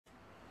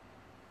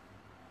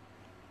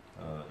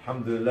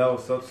الحمد لله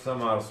والصلاة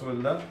والسلام على رسول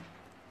الله.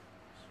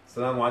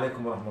 السلام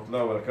عليكم ورحمة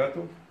الله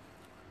وبركاته.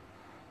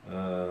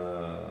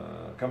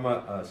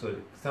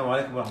 السلام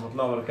عليكم ورحمة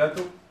الله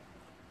وبركاته.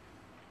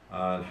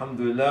 الحمد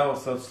لله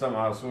والصلاة والسلام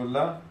على رسول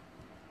الله.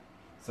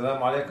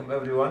 السلام عليكم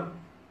everyone,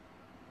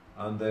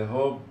 and I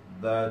hope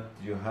that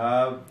you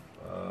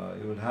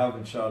will have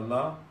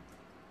inshallah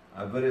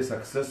a very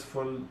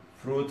successful,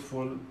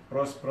 fruitful,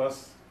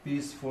 prosperous,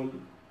 peaceful,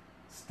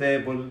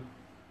 stable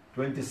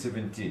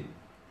 2017.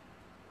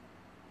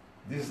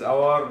 This is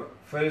our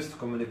first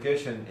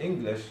communication in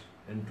English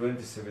in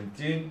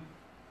 2017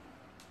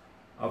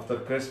 after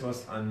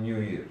Christmas and New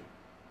Year.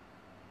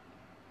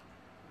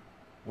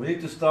 We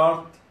need to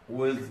start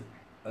with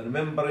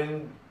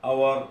remembering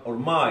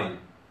my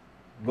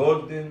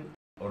golden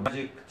or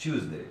magic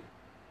Tuesday,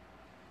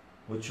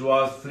 which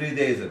was 3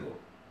 days ago.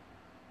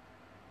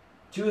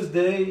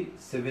 Tuesday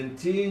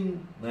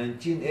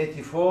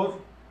 1984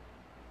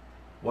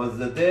 was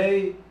the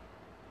day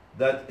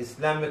that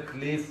Islamic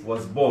Leaf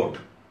was born,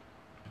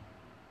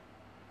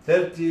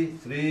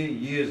 33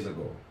 years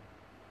ago.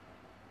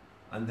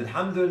 And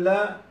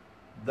Alhamdulillah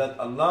that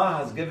Allah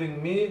has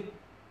given me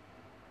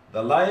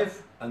the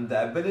life and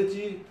the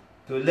ability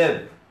to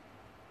live,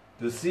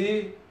 to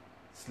see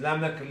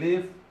Islamic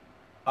Leaf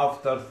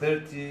after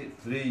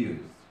 33 years.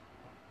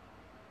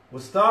 We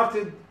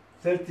started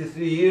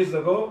 33 years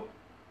ago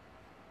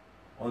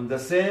on the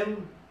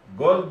same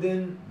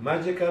golden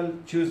magical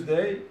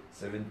Tuesday,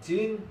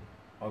 17th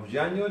of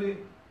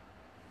January,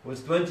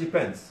 with 20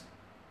 pence.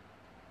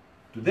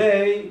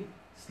 Today,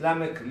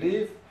 Islamic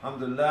Leaf,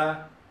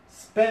 alhamdulillah,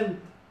 spent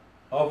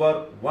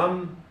over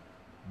 £1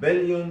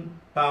 billion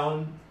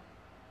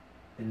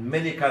in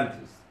many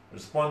countries,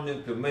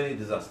 responding to many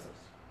disasters.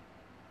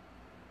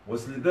 We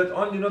celebrate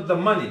only not the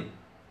money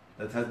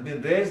that has been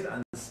raised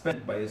and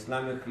spent by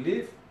Islamic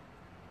Leaf,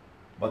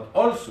 but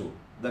also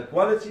the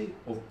quality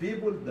of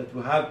people that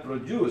we have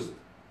produced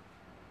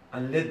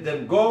and let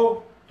them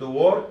go to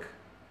work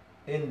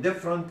in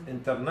different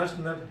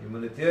international,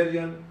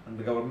 humanitarian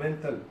and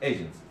governmental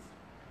agencies.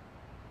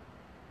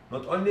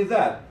 Not only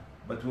that,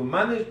 but we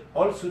managed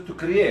also to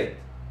create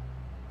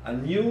a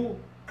new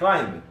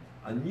climate,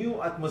 a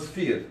new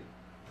atmosphere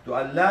to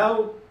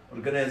allow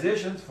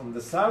organizations from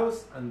the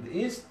south and the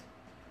east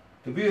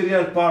to be a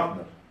real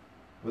partner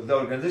with the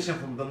organization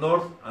from the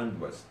north and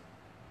west.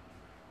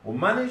 We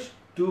managed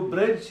to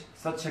bridge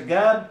such a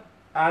gap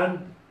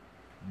and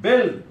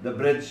build the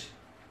bridge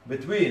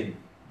between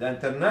the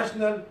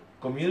international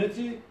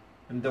community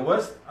in the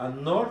west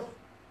and north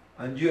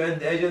and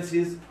UN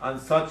agencies and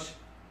such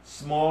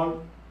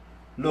small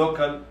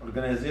local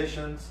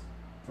organizations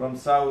from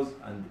south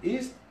and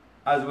east,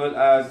 as well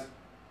as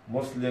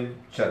Muslim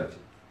charities.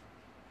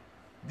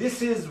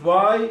 This is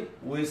why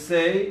we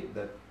say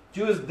that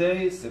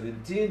Tuesday,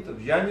 17th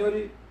of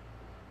January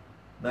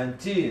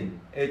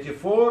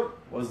 1984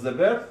 was the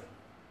birth,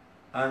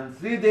 and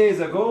 3 days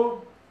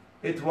ago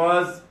it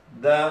was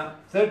the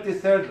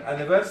 33rd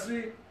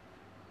anniversary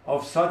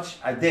of such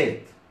a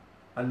date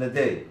and a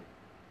day.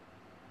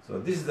 So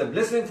this is a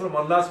blessing from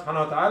Allah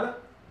subhanahu wa ta'ala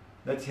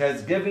that He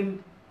has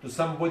given to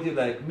somebody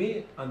like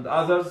me and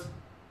others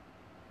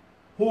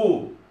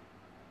who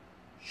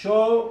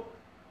show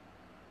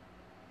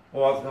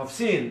or have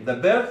seen the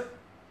birth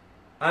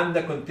and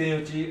the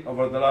continuity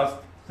over the last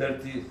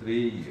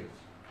 33 years.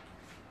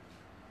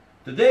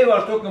 Today we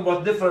are talking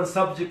about different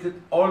subjects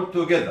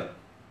altogether.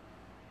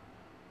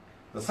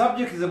 The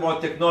subject is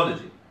about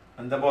technology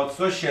and about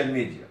social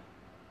media.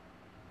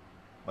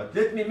 But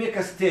let me make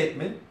a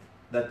statement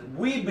that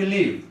we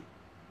believe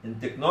in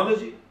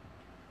technology,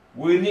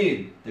 we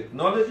need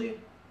technology,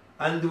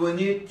 and we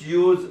need to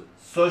use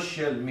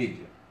social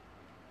media.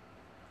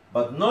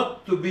 But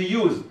not to be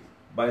used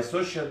by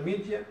social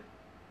media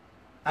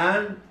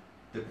and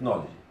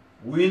technology.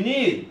 We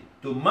need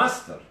to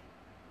master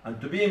and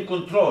to be in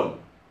control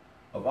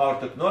of our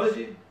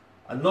technology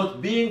and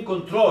not being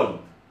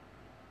controlled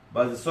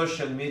by the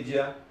social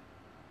media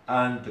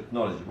and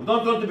technology. We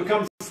don't want to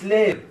become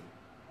slave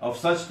of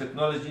such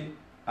technology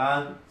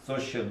and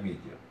social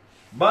media.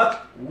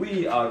 But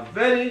we are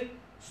very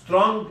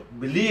strong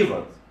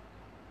believers.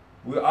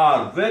 We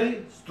are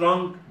very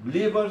strong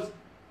believers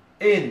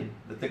in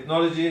the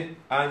technology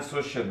and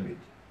social media.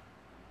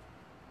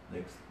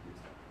 Next,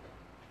 please.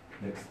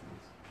 Next,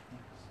 please.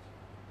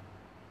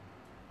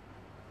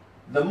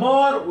 The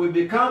more we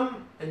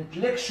become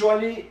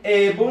intellectually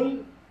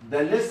able,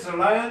 the less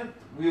reliant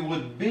we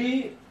would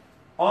be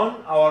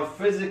on our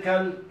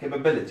physical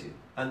capability.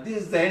 And this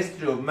is the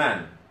history of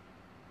man.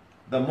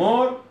 The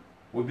more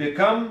we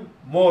become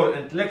more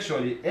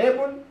intellectually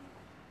able,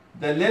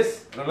 the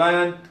less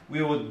reliant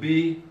we would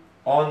be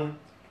on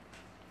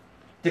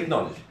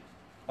technology,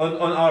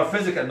 on our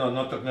physical, no,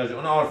 not technology,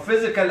 on our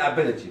physical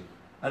ability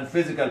and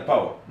physical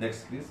power.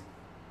 Next, please.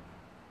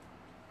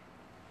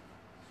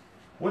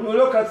 When we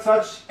look at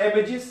such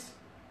images,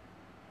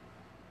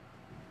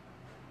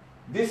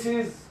 this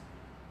is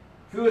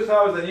few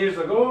thousand years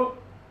ago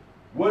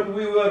when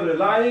we were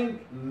relying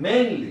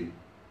mainly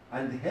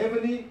and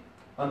heavily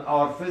on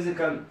our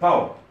physical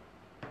power.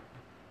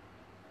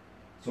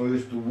 So we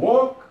used to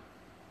walk,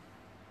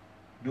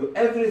 do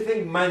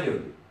everything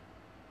manually,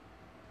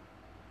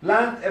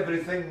 plant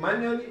everything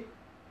manually,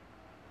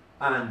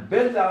 and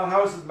build our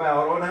houses by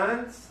our own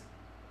hands,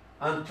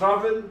 and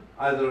travel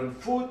either on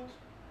foot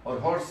or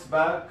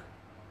horseback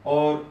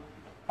or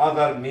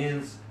other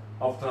means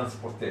of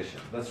transportation.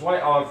 That's why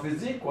our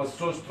physique was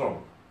so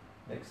strong.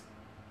 Next.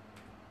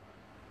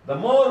 The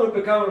more we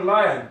become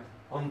reliant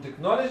on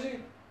technology,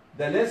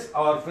 the less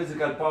our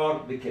physical power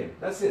became.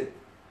 That's it.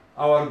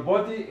 Our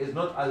body is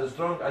not as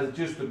strong as it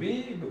used to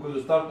be because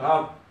we start to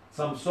have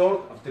some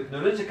sort of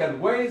technological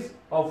ways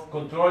of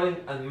controlling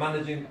and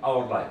managing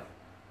our life.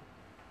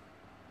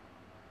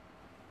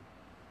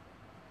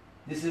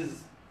 This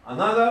is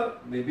another,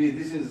 maybe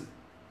this is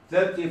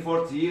 30,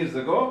 40 years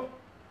ago,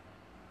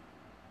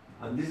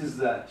 and this is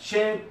the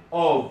shape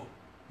of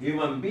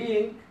human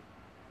being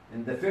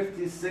in the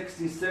 50s,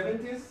 60s,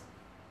 70s.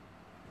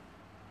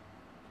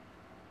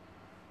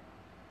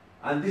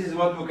 And this is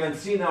what we can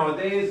see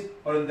nowadays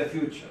or in the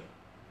future.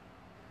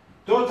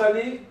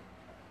 Totally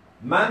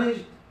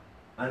managed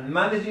and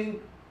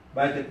managing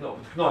by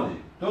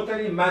technology.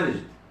 Totally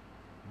managed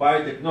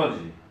by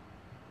technology.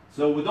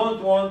 So we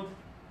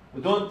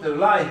don't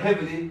rely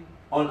heavily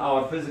on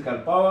our physical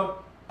power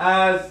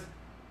as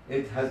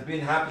it has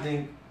been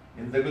happening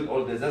in the good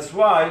old days. That's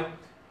why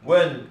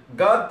when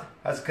God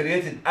has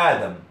created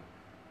Adam,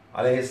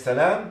 alayhi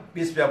salam,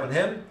 peace be upon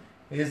him,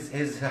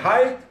 his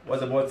height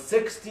was about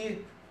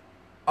 60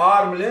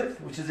 arm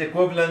length, which is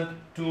equivalent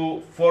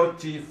to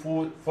 40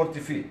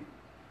 feet.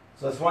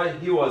 So that's why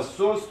he was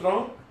so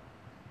strong,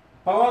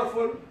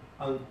 powerful,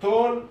 and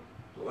tall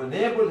to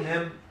enable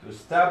him to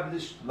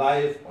establish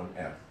life on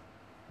earth.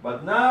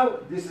 But now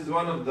this is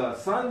one of the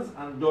sons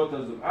and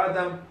daughters of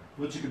Adam,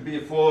 which could be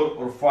 4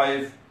 or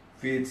 5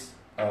 feet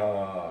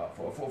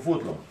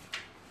foot long.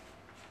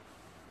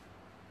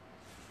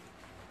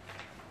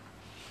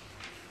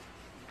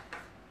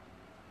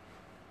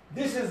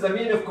 This is the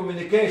mean of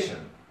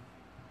communication.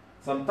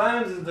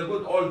 Sometimes in the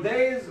good old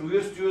days, we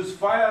used to use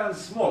fire and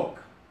smoke.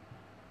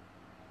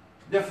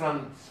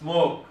 Different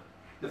smoke,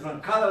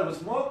 different color of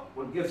smoke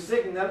would give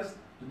signals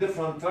to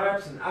different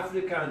tribes in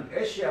Africa and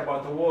Asia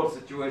about a war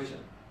situation.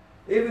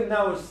 Even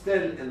now, it's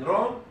still in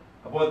Rome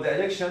about the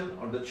election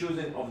or the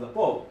choosing of the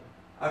Pope.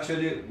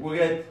 Actually, we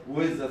get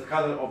with the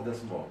color of the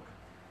smoke.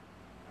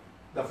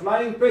 The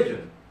flying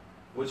pigeon,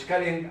 which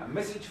carrying a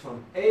message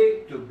from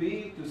A to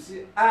B to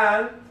C,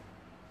 and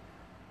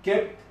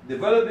kept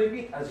developing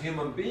it as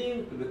human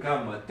being to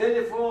become a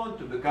telephone,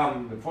 to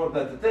become, before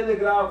that, a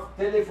telegraph,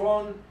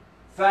 telephone,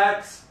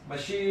 fax,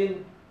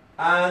 machine,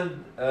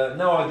 and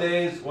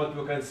nowadays what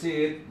we can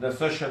see it, the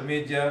social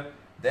media,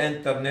 the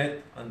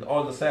internet, and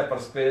all the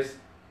cyberspace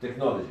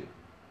technology.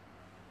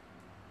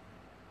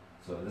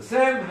 So the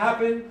same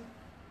happened.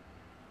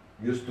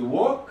 We used to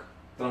walk,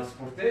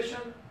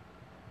 transportation,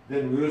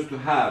 then we used to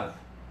have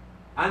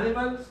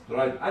animals, to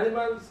ride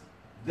animals,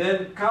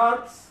 then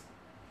carts,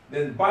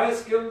 then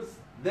bicycles,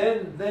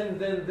 then,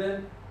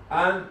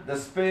 and the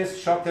space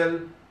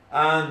shuttle,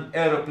 and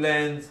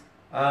aeroplanes,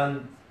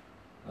 and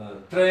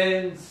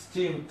trains,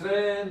 steam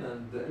train,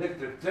 and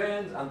electric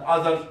trains, and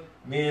other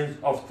means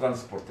of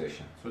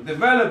transportation. So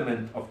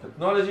development of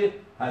technology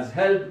has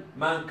helped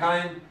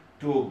mankind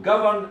to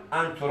govern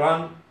and to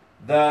run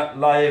the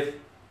life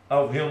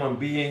of human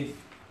beings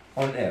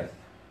on earth.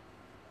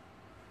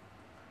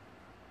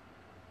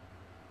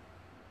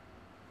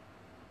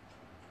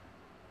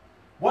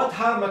 What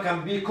harm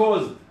can be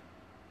caused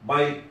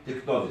by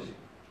technology,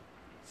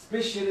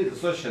 especially the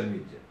social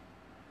media?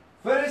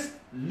 First,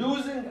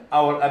 losing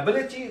our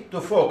ability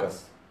to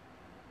focus.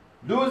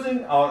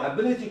 Losing our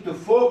ability to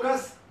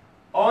focus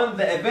on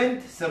the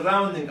event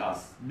surrounding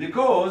us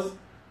because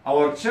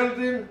our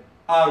children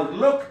are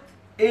locked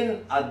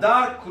in a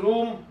dark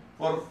room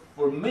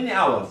for many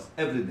hours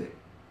every day.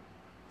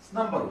 It's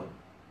number one.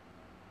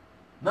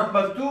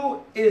 Number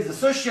two is the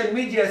social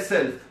media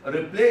itself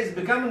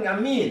becoming a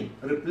mean,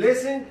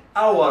 replacing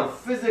our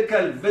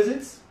physical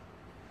visits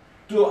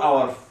to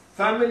our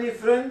family,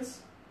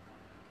 friends,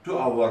 to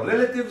our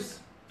relatives,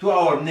 to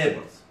our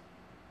neighbors.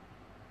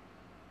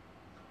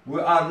 We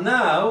are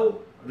now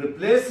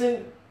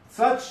replacing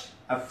such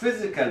a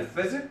physical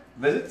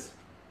visit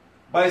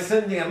by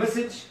sending a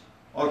message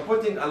or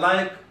putting a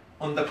like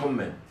on the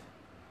comment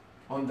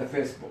on the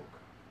Facebook.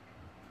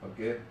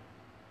 Okay?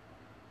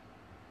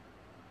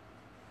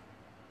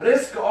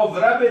 Risk of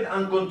rapid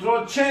and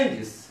controlled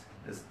changes.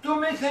 There's too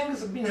many things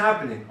have been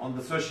happening on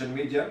the social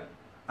media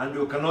and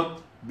you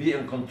cannot be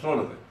in control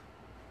of it.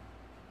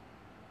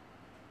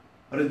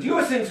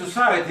 Reducing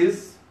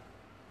societies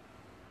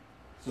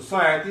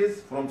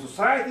from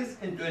societies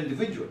into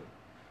individuals.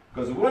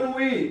 Because when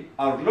we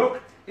are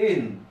locked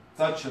in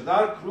such a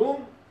dark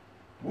room,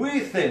 we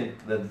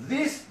think that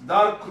this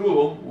dark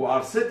room we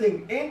are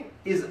sitting in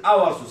is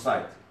our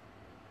society.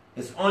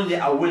 It's only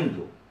a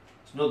window.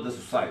 It's not the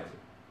society.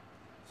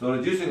 So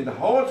reducing the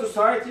whole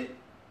society,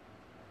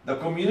 the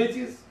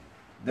communities,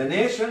 the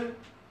nation,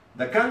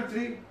 the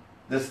country,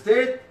 the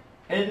state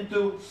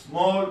into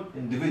small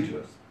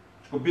individuals.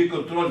 could be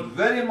controlled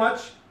very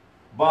much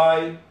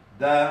by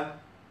the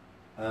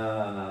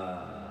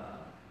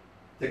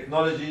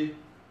technology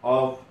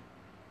of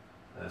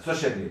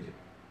social media.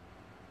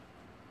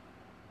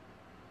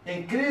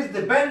 Increased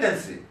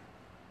dependency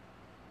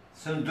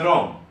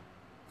syndrome.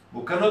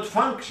 We cannot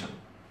function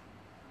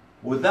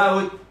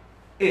without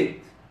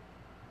it.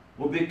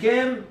 We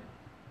became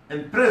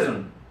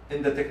imprisoned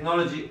in the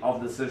technology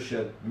of the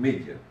social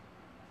media.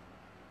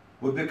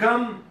 We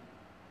become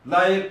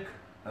like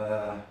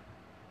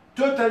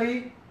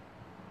totally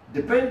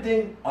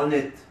depending on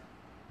it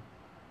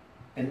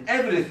in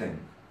everything.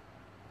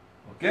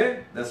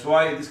 Okay? That's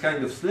why this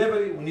kind of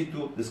slavery, we need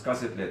to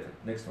discuss it later.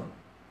 Next one.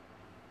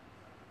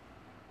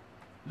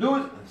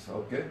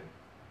 Okay.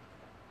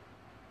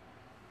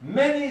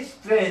 Many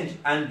strange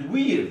and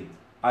weird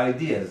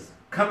ideas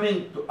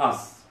coming to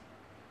us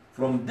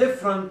from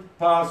different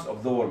parts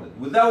of the world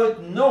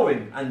without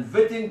knowing and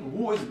vetting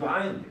who is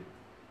behind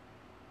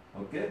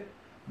it. Okay?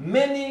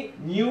 Many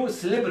new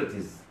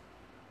celebrities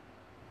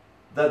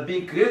that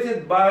being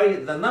created by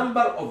the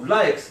number of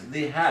likes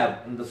they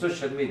have on the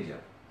social media.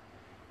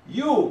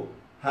 You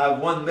have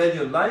 1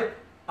 million likes,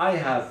 I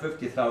have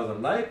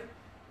 50,000 likes,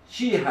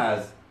 she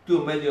has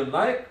 2 million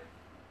likes.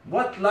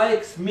 What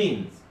likes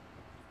means?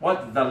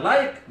 What the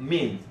like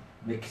means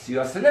makes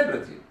you a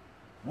celebrity.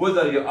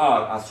 Whether you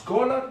are a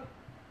scholar,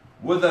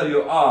 whether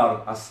you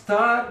are a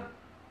star,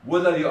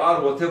 whether you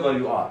are whatever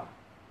you are.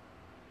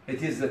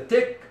 It is a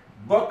tick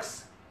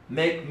box,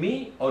 make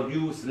me or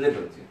you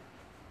celebrity.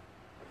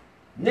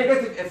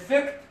 Negative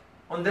effect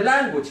on the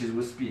languages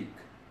we speak.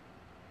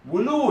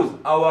 We lose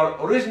our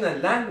original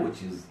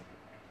languages,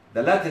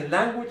 the Latin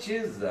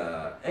languages,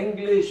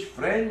 English,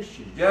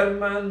 French,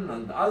 German,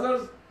 and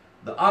others,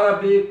 the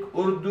Arabic,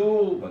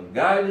 Urdu,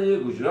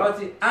 Bengali,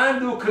 Gujarati,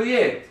 and we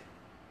create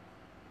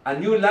a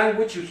new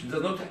language which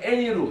does not have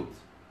any root,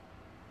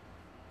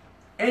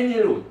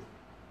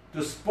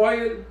 to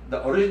spoil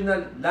the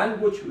original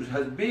language which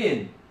has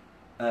been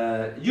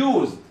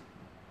used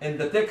in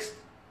the text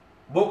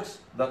books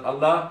that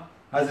Allah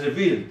has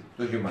revealed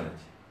to humanity.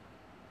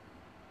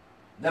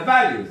 The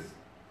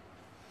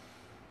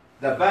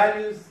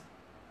values,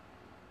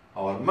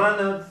 our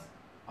manners,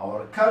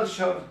 our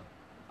culture,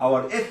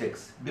 our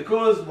ethics,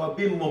 because we're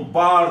being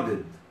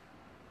bombarded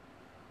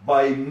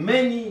by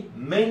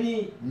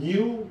many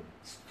new,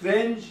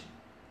 strange,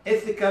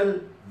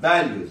 ethical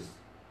values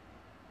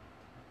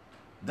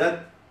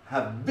that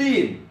have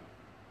been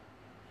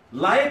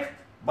liked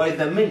by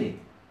the many,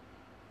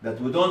 that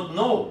we don't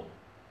know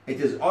it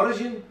is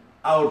origin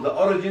or the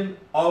origin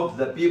of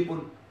the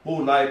people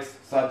who likes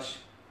such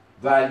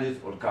values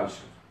or culture.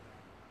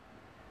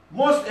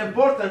 Most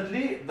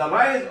importantly, the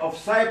rise of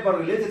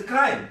cyber-related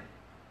crime,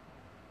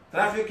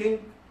 trafficking,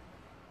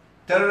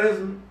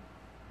 terrorism,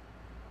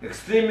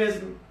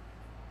 extremism,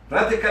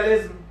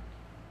 radicalism,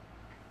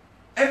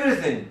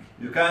 everything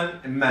you can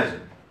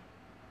imagine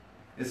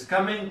is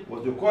coming,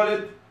 what you call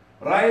it,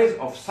 rise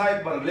of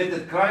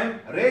cyber-related crime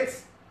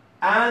rates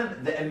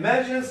and the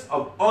emergence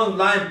of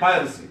online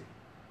piracy.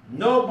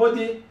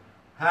 Nobody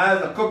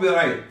has a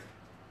copyright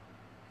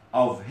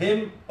of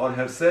him or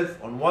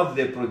herself on what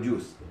they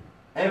produce.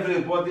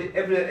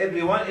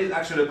 Everyone is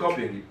actually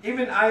copying it.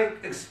 Even I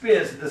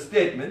experienced the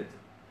statement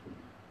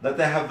that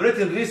I have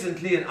written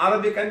recently in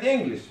Arabic and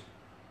English.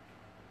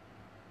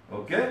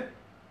 Okay?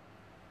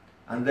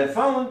 And I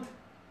found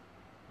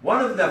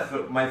one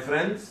of my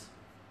friends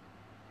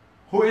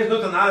who is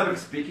not an Arabic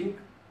speaking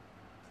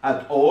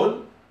at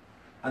all,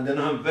 and I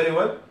know him very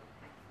well.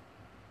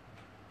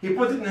 He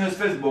put it in his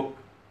Facebook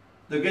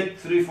to get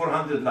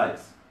 300-400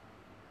 likes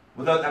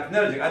without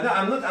acknowledging.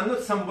 I'm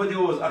not somebody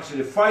who was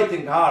actually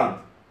fighting hard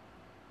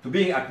to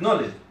being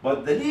acknowledged,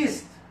 but the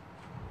least,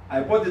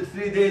 I put it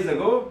 3 days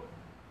ago,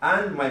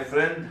 and my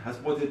friend has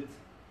put it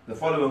the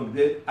following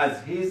day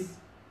as his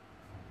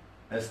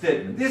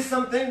statement. This is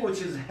something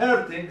which is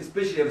hurting,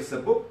 especially if it's a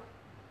book,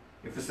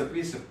 if it's a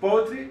piece of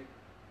poetry,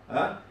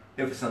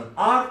 if it's an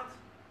art,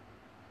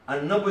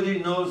 and nobody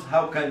knows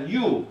how can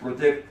you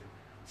protect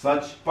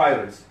such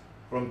pirates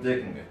from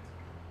taking it.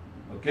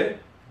 Okay?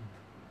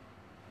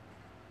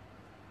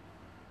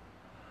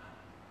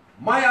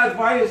 My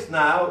advice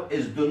now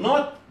is do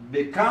not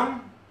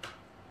become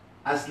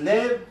a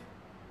slave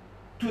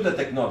to the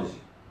technology.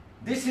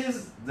 This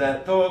is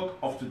the talk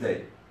of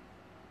today.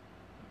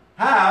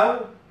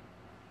 How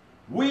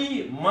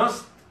we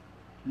must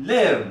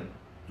learn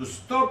to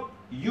stop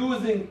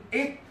using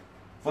it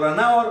for an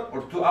hour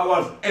or 2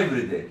 hours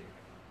every day.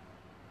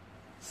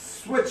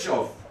 Switch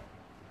off.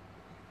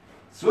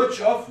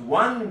 Switch off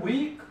 1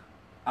 week,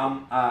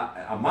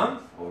 a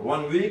month, or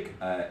 1 week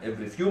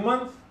every few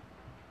months,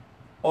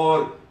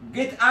 or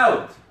get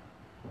out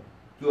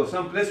to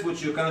some place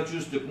which you cannot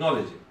use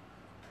technology.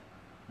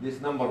 This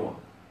is number one.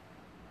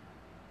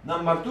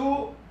 Number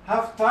two,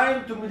 have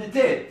time to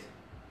meditate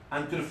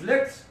and to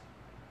reflect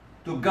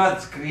to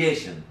God's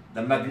creation,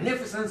 the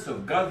magnificence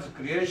of God's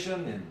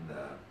creation in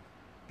the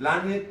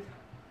planet.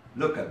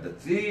 Look at the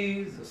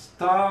trees, the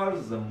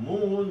stars, the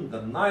moon,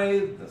 the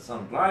night, the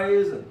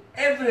sunrise, and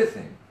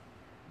everything.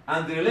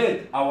 and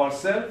relate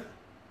ourselves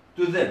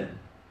to them,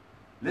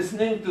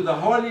 listening to the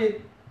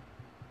holy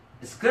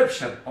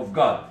scripture of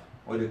God,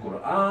 Holy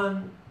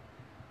Quran,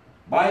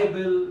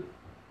 Bible,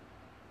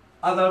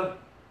 other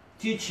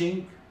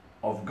teaching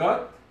of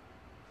God,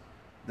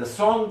 the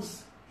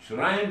songs which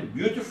rhyme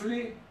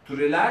beautifully to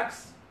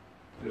relax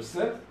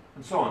yourself,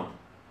 and so on.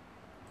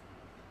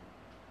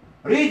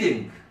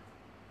 Reading.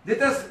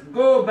 Let us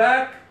go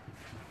back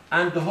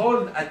and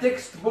hold a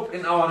textbook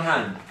in our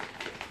hand.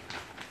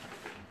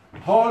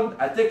 Hold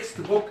a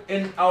textbook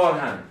in our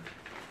hand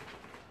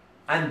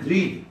and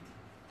read it.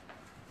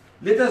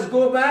 Let us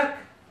go back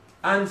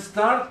and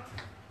start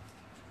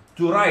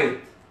to write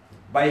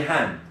by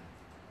hand,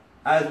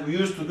 as we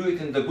used to do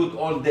it in the good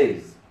old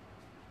days.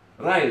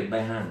 Write by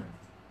hand.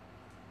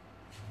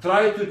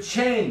 Try to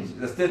change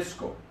the status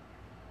quo.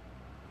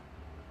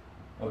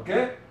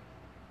 Okay?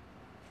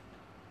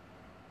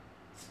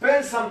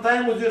 Spend some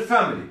time with your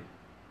family.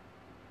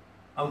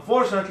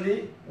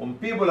 Unfortunately, when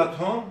people at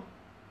home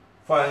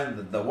find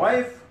that the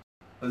wife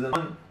is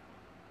on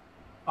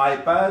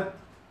iPad,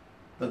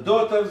 the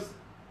daughters,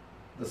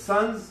 the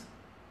sons,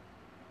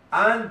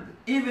 and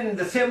even in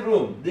the same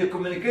room, they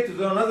communicate with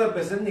one another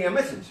by sending a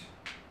message.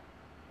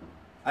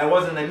 I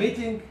was in a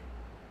meeting,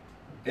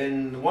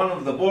 in one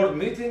of the board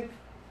meetings,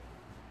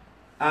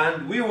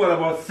 and we were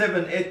about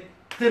 7, 8,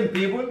 10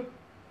 people,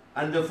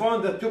 and they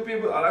found that 2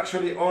 people are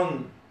actually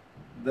on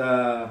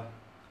the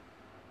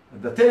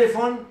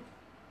telephone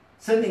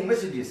sending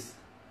messages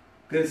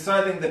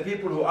criticizing the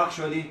people who are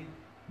actually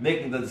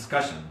making the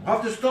discussion. We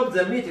have to stop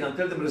the meeting and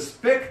tell them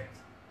respect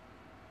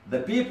the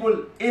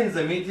people in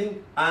the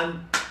meeting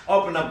and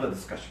open up the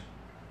discussion.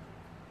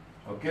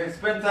 Okay?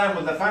 Spend time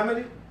with the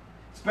family,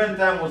 spend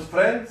time with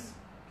friends,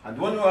 and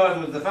when you are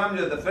with the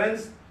family or the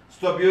friends,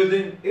 stop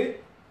using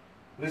it.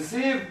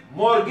 Receive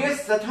more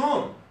guests at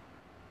home.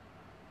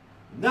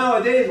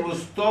 Nowadays, we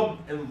stop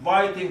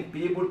inviting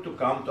people to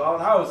come to our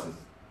houses.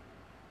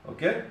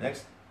 Okay,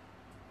 next.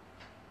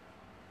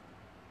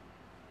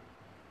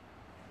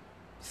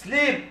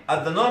 Sleep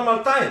at the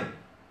normal time.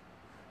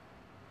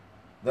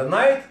 The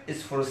night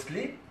is for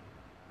sleep,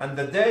 and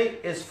the day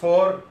is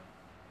for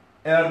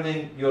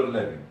earning your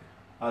living,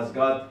 as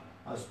God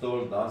has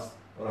told us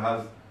or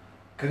has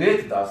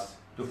created us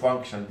to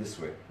function this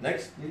way.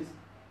 Next, please.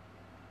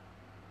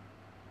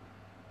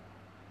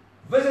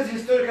 Visit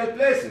historical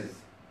places,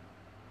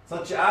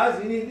 such as,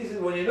 this is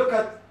when you look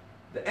at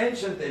the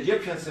ancient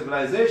Egyptian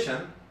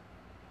civilization,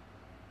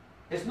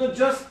 it's not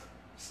just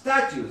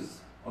statues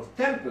or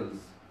temples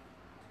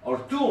or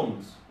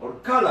tombs or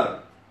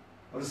color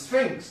or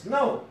sphinx.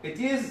 No, it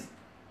is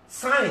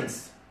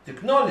science,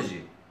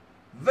 technology,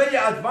 very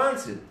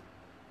advanced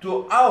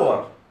to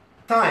our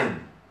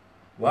time.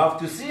 We have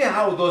to see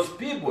how those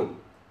people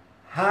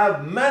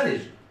have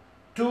managed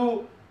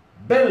to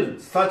build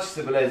such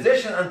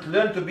civilization and to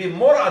learn to be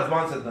more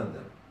advanced than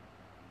them.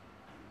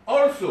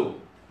 Also,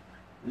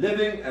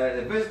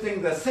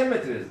 visiting the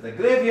cemeteries, the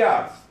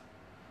graveyards.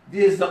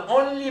 This is the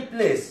only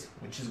place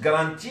which is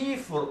guaranteed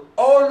for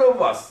all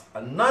of us,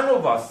 and none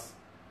of us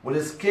will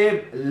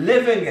escape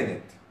living in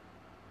it.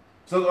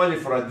 It's not only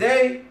for a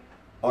day,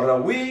 or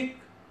a week,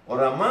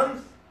 or a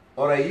month,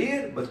 or a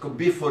year, but could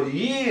be for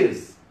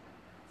years,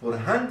 for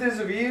hundreds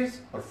of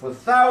years, or for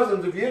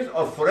thousands of years,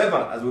 or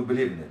forever, as we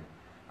believe in it.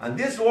 And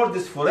this word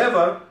is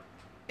forever,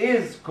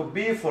 could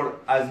be for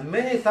as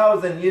many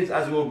thousand years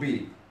as will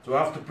be. So we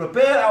have to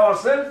prepare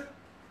ourselves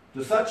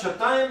to such a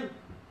time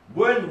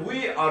when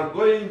we are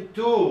going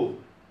to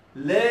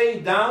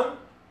lie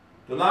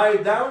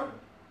down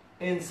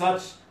in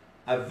such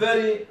a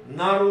very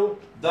narrow,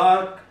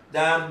 dark,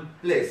 damn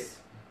place.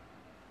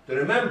 To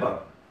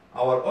remember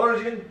our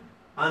origin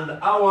and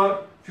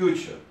our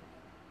future.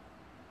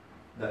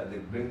 They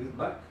bring it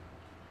back.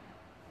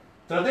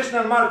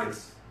 Traditional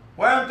markets.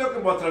 Why I'm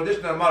talking about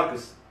traditional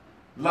markets?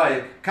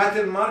 Like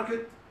cattle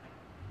market,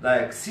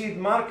 like seed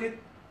market,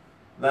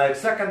 like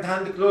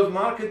second-hand clothes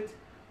market,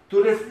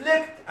 to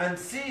reflect and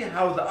see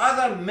how the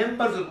other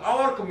members of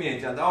our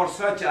community and our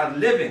society are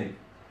living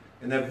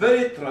in a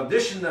very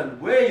traditional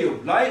way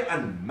of life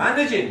and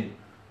managing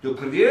to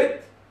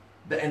create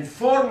the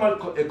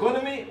informal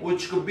economy,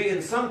 which could be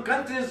in some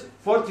countries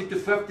 40 to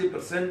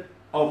 50%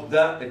 of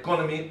the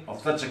economy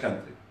of such a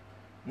country.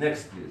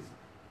 Next, please.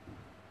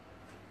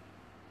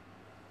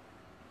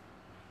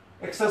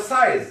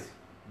 Exercise.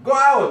 Go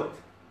out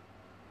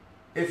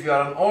if you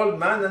are an old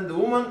man and a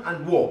woman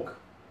and walk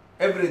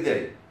every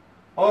day,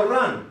 or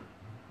run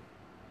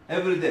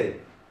every day,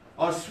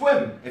 or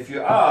swim if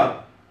you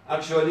are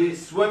actually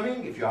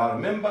swimming, if you are a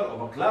member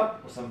of a club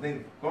or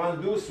something. Go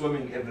and do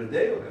swimming every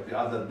day or every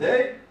other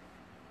day.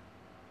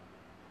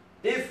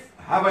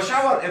 Have a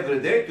shower every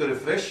day to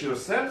refresh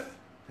yourself.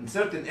 In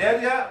certain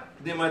area,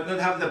 they might not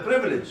have the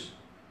privilege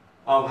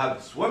of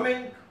have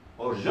swimming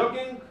or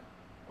jogging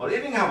or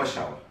even have a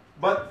shower,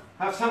 but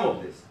have some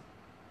of this.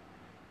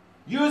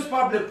 Use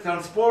public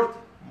transport,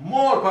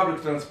 more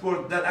public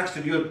transport than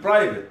actually your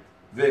private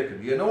vehicle.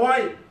 You know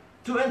why?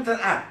 To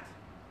interact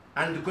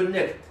and to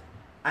connect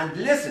and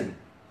listen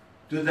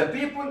to the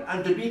people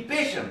and to be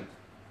patient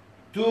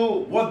to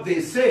what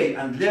they say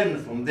and learn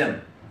from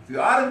them. If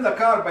you are in the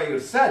car by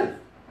yourself,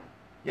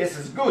 yes,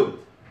 it's good,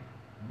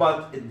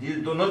 but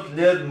you do not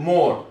learn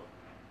more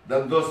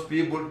than those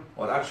people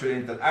who are actually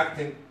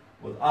interacting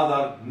with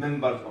other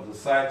members of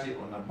society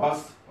on a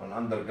bus, on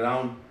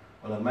underground,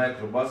 on a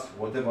microbus,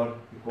 whatever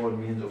you call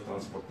means of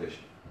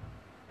transportation.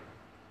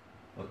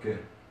 Okay.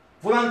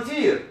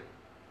 Volunteer.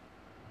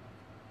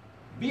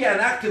 Be an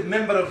active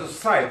member of the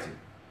society.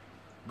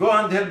 Go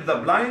and help the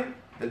blind,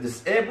 the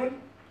disabled.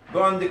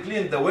 Go and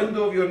clean the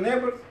window of your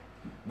neighbors.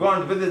 Go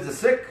and visit the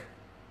sick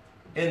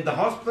in the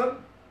hospital.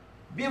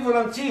 Be a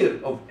volunteer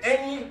of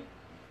any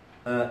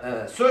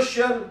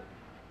social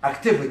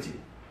activity,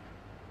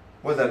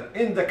 whether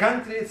in the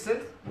country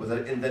itself,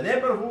 whether in the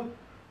neighborhood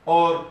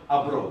or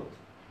abroad.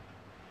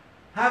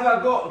 Have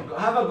a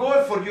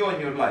goal for you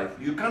in your life.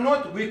 We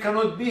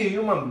cannot be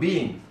human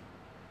beings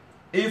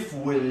if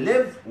we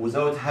live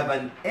without having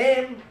an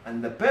aim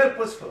and a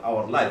purpose for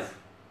our life.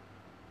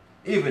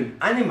 Even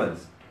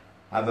animals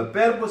have a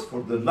purpose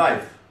for their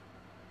life.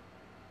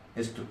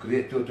 Is to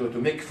create,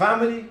 to make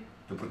family,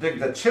 to protect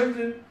the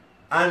children,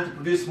 and to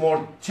produce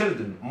more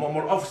children,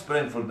 more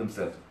offspring for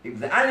themselves. If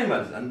the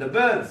animals and the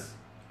birds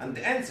and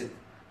the insects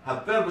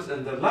have purpose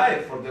in their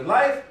life, for their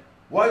life,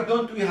 why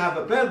don't we have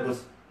a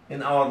purpose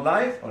in our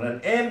life or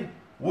an aim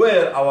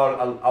where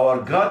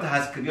our God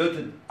has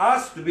created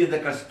us to be the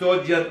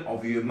custodian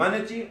of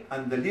humanity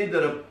and the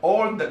leader of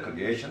all the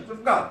creations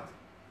of God?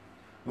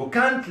 We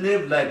can't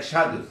live like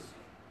shadows.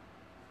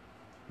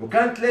 We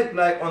can't live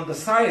like on the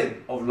side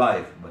of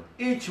life, but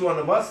each one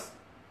of us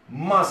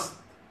must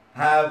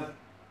have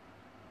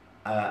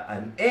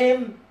an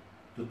aim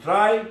to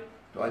try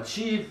to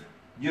achieve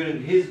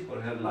during his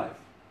or her life.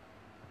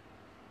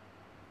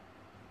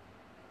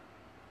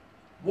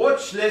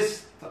 Watch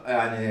less,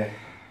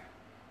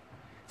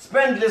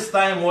 spend less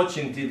time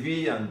watching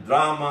TV and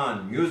drama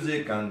and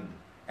music and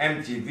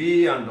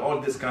MTV and all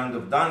this kind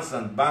of dance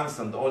and bands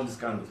and all these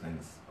kind of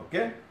things.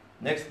 Okay?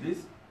 Next,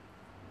 please.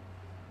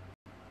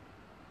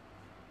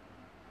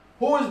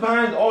 Who is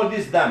behind all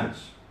this damage?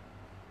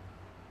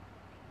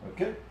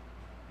 Okay?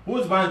 Who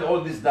is behind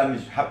all this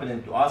damage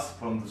happening to us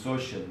from the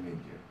social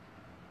media?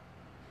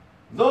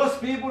 Those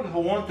people who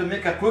want to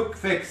make a quick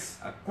fix,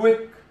 a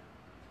quick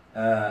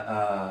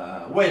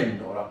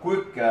win, or a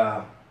quick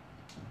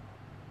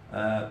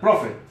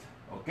profit.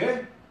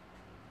 Okay?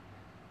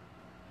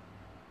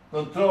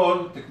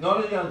 Control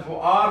technology, and who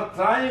are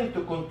trying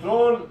to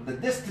control the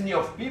destiny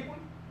of people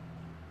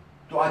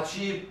to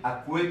achieve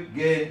a quick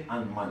gain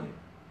and money.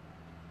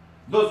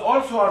 Those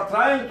also are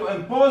trying to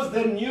impose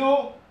their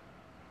new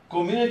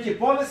community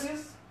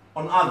policies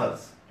on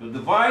others, to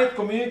divide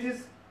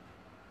communities,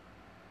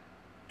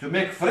 to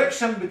make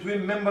friction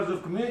between members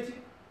of community,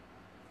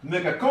 to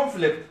make a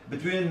conflict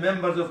between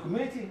members of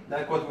community,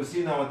 like what we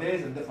see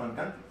nowadays in different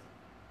countries,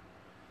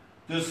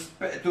 to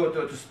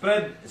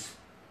spread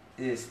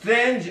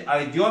strange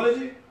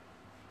ideology,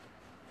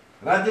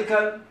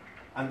 radical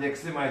and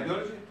extreme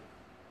ideology,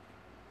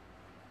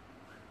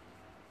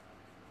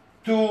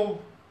 to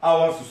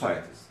our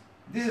societies.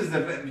 This is the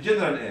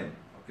general aim.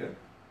 Okay?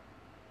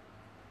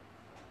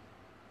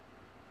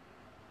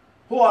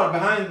 Who are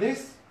behind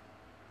this?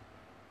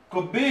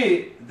 Could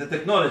be the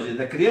technology,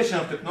 the creation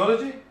of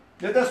technology.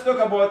 Let us talk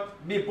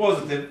about, be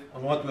positive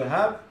on what we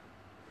have,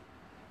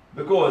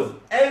 because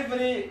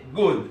every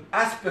good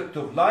aspect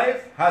of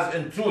life has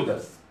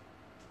intruders.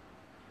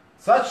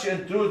 Such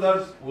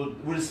intruders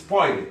will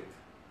spoil it.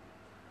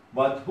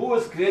 But who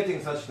is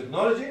creating such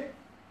technology?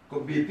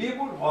 Could be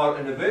people who are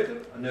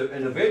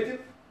innovative,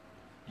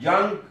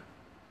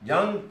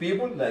 young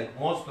people like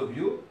most of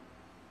you,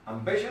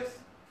 ambitious.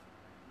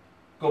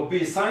 Could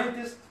be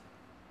scientists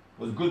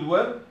with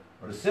goodwill,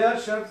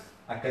 researchers,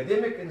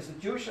 academic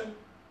institution.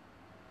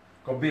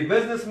 Could be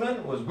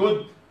businessmen with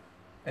good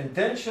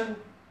intention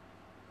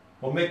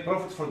who make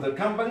profits for their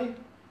company.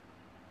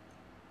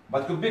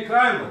 But could be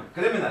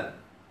criminal.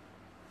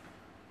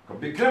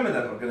 Could be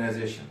criminal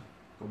organization.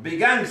 Could be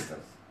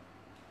gangsters.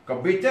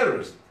 Could be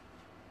terrorists.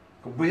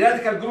 Could be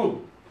radical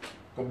group.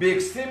 Could be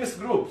extremist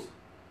groups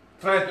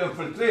trying to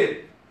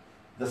infiltrate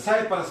the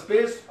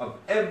cyberspace of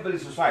every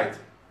society.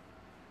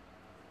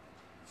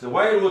 So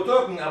while we're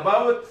talking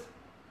about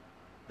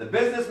the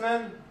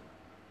businessmen,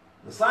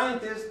 the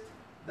scientists,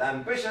 the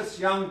ambitious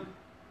young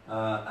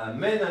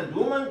men and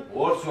women, we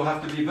also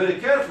have to be very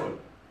careful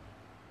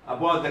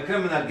about the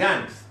criminal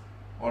gangs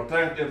or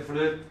trying to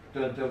infiltrate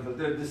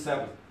this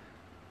cyber.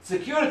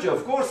 Security,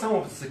 of course, some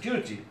of the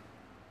security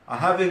are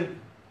having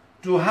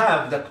to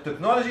have the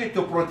technology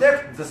to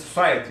protect the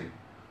society,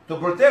 to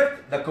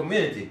protect the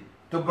community,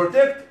 to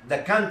protect the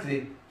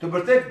country, to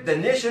protect the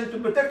nation, to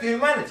protect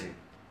humanity.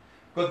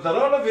 Because the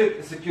role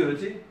of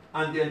security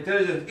and the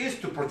intelligence is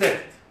to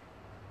protect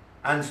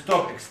and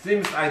stop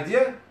extremist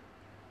idea,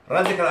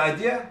 radical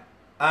idea,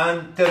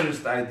 and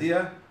terrorist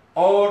idea,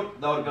 or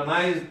the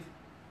organized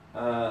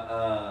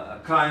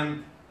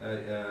crime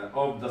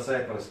of the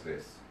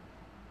cyberspace.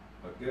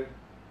 Okay?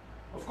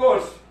 Of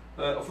course,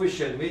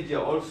 official media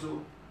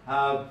also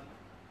have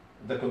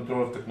the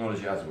control of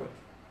technology as well.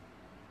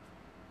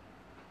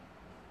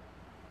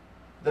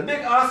 The big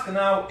ask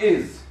now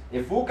is,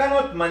 if we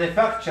cannot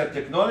manufacture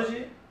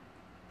technology,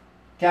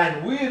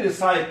 can we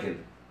recycle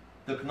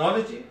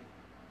technology,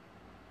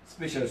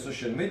 especially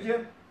social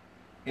media,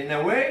 in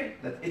a way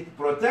that it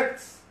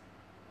protects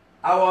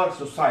our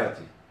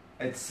society?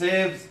 It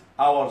saves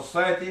our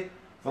society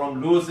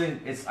from losing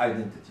its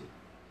identity.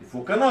 If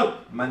we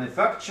cannot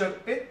manufacture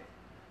it,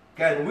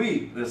 can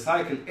we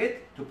recycle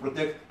it to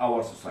protect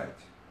our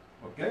society?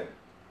 Okay?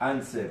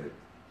 And save it.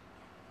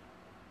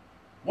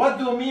 What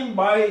do you mean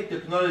by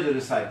technology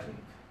recycling?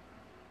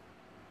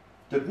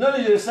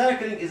 Technology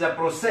recycling is a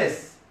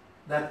process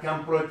that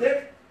can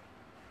protect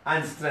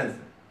and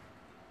strengthen.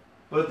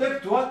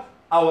 Protect what?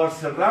 Our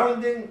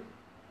surrounding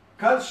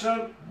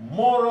culture,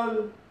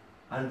 moral,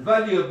 and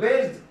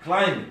value-based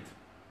climate.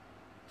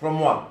 From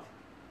what?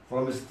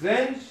 From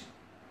strange,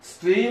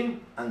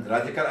 extreme, and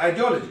radical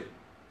ideology.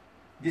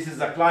 This is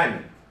the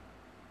climate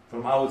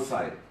from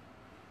outside.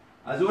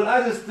 As well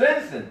as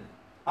strengthen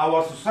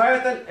our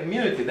societal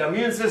immunity, the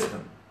immune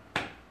system.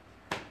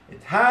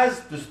 It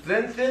has to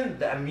strengthen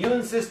the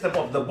immune system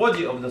of the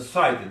body of the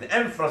society, the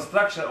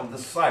infrastructure of the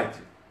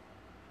society.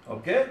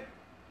 Okay?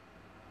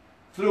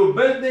 Through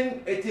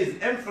building its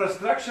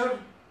infrastructure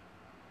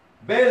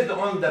based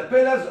on the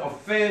pillars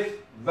of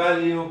faith,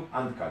 value,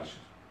 and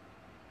culture.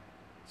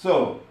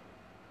 So,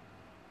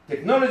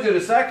 technology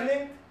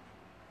recycling,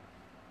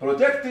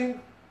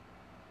 protecting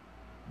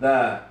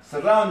the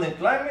surrounding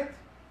climate,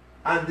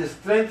 and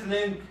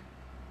strengthening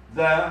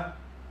the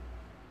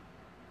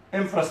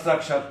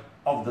infrastructure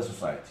of the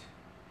society.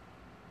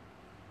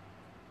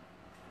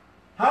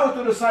 How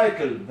to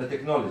recycle the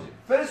technology?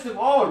 First of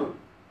all,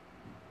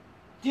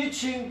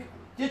 teaching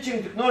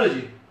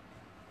technology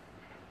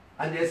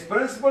and its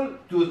principle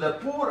to the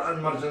poor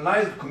and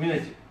marginalized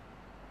community.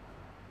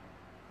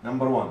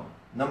 Number one.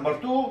 Number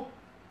two,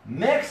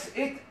 makes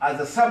it as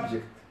a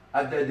subject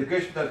at the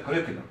educational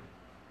curriculum.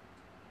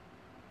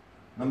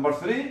 Number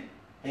three,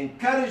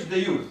 encourage the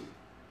youth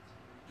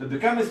to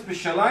become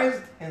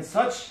specialized in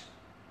such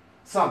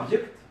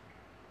subject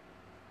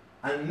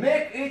and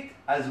make it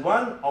as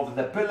one of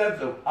the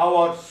pillars of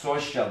our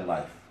social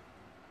life.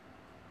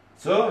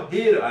 So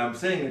here I am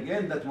saying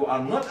again that we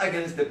are not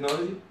against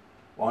technology,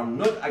 we are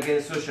not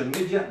against social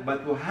media,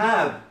 but we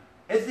have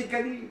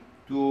ethically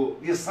to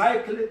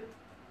recycle it,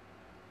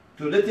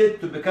 to let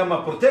it to become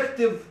a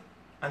protective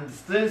and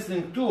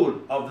strengthening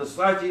tool of the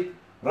society,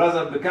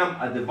 rather become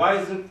a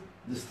divisive,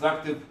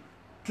 destructive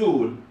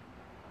tool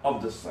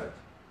of the society.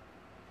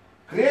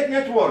 Create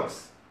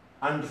networks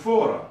and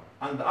fora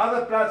and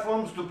other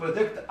platforms to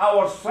protect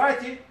our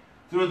society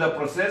through the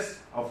process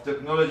of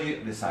technology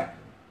recycling.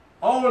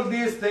 All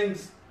these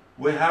things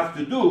we have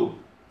to do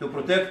to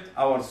protect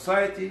our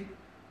society,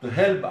 to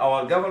help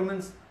our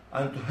governments,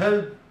 and to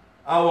help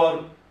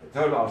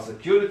our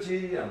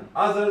security and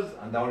others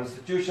and our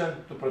institution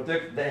to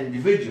protect the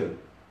individual,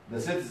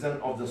 the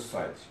citizen of the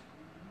society.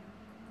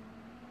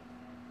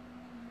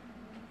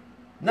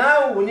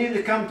 Now we need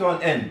to come to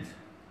an end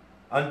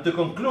and to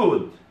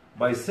conclude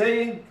by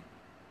saying,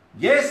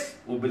 yes,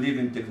 we believe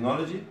in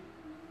technology,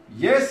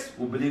 yes,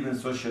 we believe in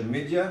social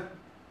media,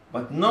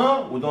 but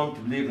no, we don't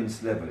believe in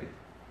slavery.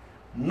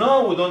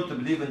 No, we don't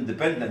believe in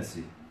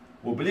dependency.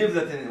 We believe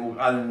that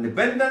an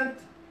independent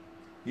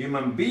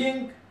human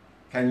being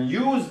can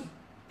use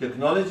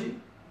technology,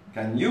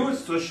 can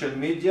use social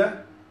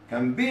media,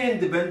 can be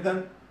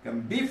independent,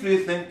 can be free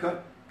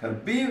thinker, can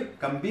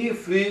be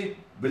free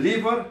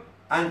believer,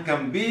 and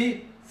can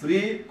be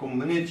free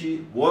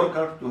community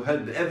worker to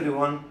help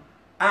everyone,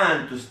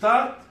 and to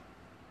start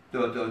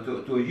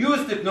to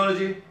use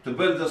technology to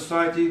build the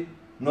society,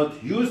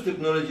 not use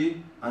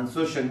technology and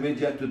social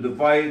media to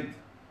divide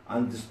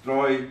and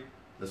destroy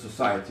the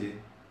society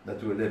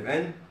that we live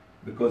in,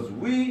 because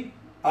we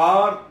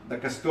are the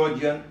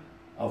custodian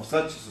of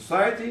such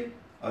society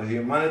or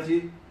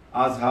humanity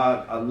as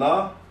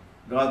Allah,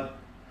 God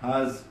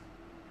has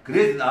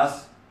created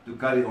us to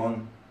carry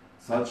on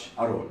such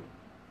a role.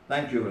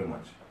 Thank you very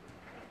much.